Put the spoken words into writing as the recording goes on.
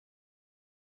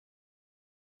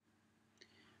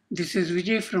This is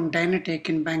Vijay from Dynatech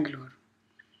in Bangalore.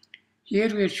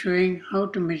 Here we are showing how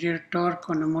to measure torque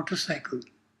on a motorcycle.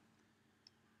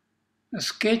 A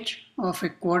sketch of a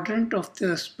quadrant of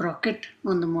the sprocket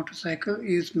on the motorcycle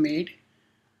is made,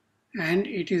 and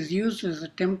it is used as a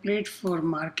template for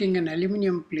marking an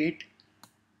aluminum plate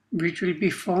which will be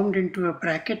formed into a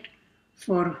bracket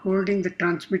for holding the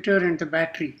transmitter and the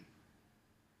battery.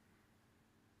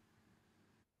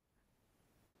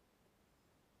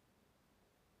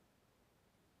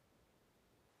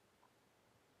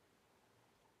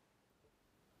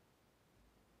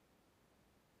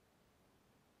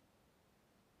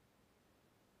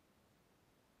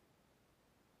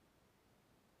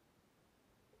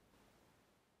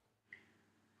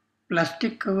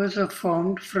 Plastic covers are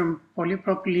formed from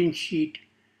polypropylene sheet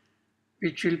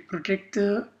which will protect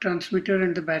the transmitter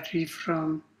and the battery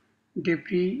from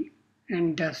debris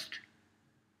and dust.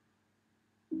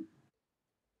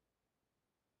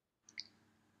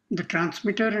 The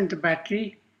transmitter and the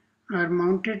battery are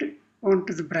mounted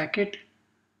onto the bracket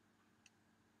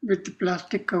with the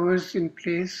plastic covers in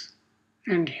place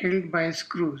and held by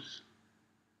screws.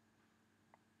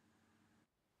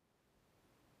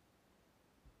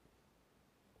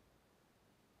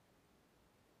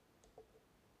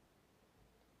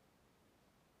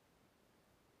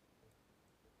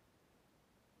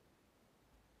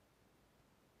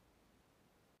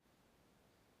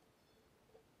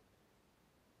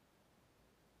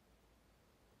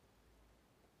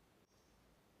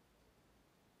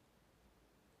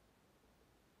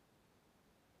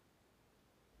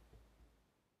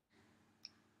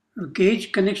 A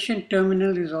gauge connection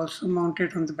terminal is also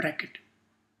mounted on the bracket.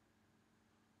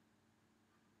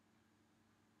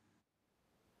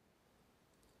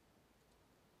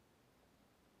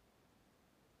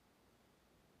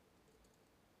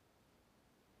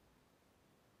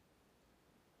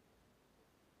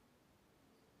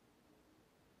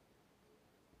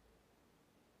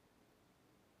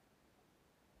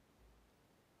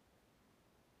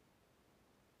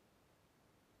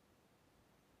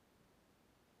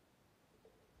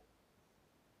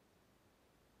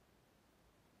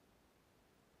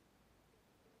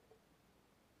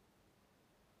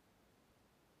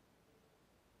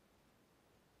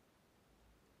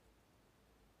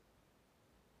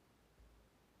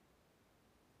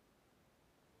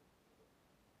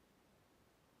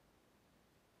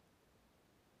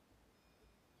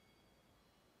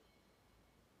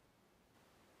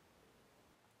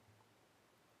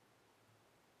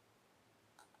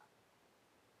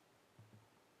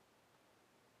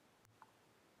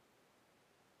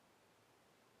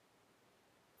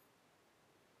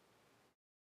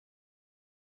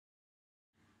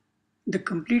 The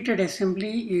completed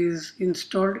assembly is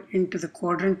installed into the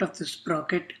quadrant of the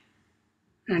sprocket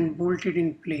and bolted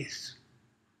in place.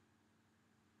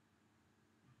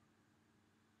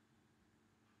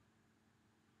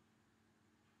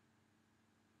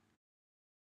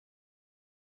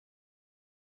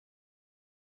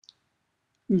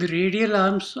 The radial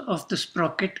arms of the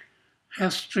sprocket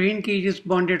have strain gauges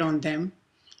bonded on them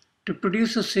to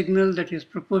produce a signal that is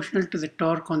proportional to the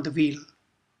torque on the wheel.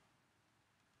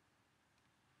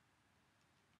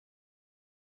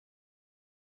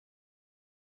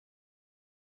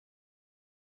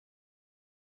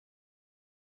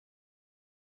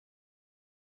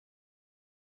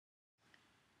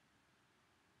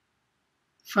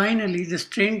 Finally, the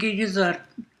strain gauges are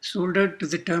soldered to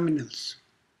the terminals.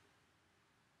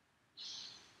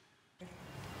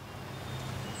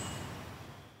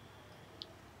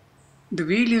 The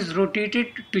wheel is rotated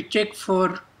to check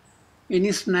for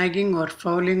any snagging or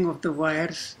fouling of the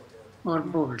wires or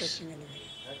bolts.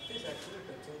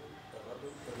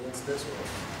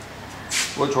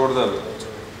 वो छोड़ दे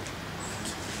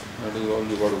that is all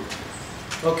you got to.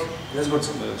 Okay, that's good,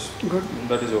 sir. Yes. Good.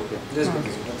 That is okay. That's good.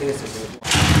 Nothing is said.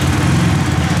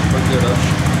 But there are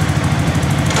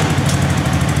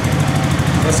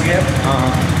First gear.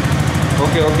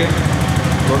 okay rotate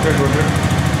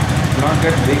do not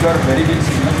get big or very big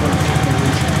signal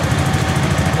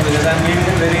Because I'm leaving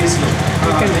it very slow.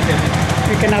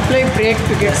 We can apply brake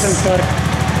to get some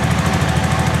torque.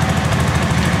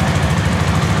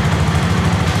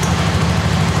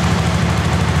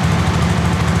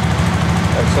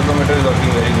 accelerometer is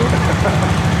working very good.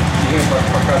 ये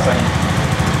पक्का sign.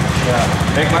 Yeah.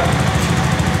 Brake mark.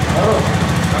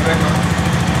 Brake mark.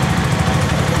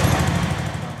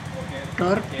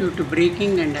 Torque due to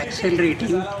braking and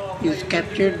accelerating is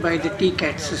captured by the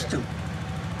TECAT system.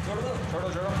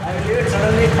 I will leave it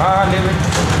suddenly. Leave it.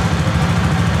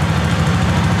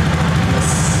 Yes.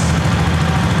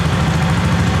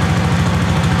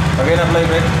 Again apply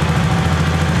brake.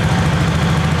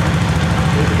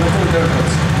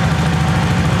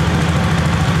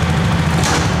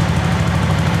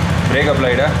 Break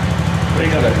applied है,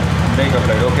 break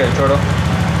applied, okay छोड़ो।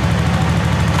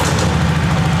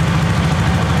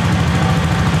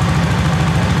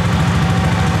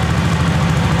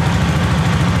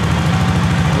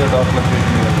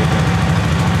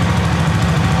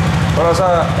 थोड़ा सा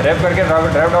rap करके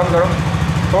drive down करो,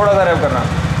 थोड़ा सा rap करना।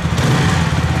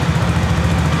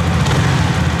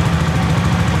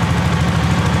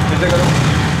 फिर से करो,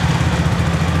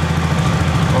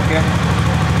 okay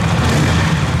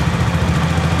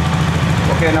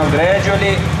okay. Now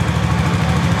gradually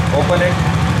open it,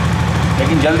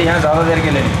 लेकिन जल्दी यहाँ ज़्यादा देर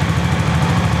के लिए नहीं।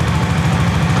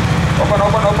 Open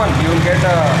open open, you will get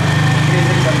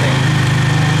increasing something.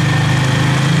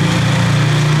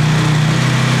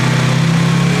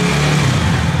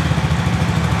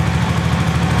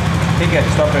 ठीक है,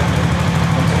 स्टॉप इट।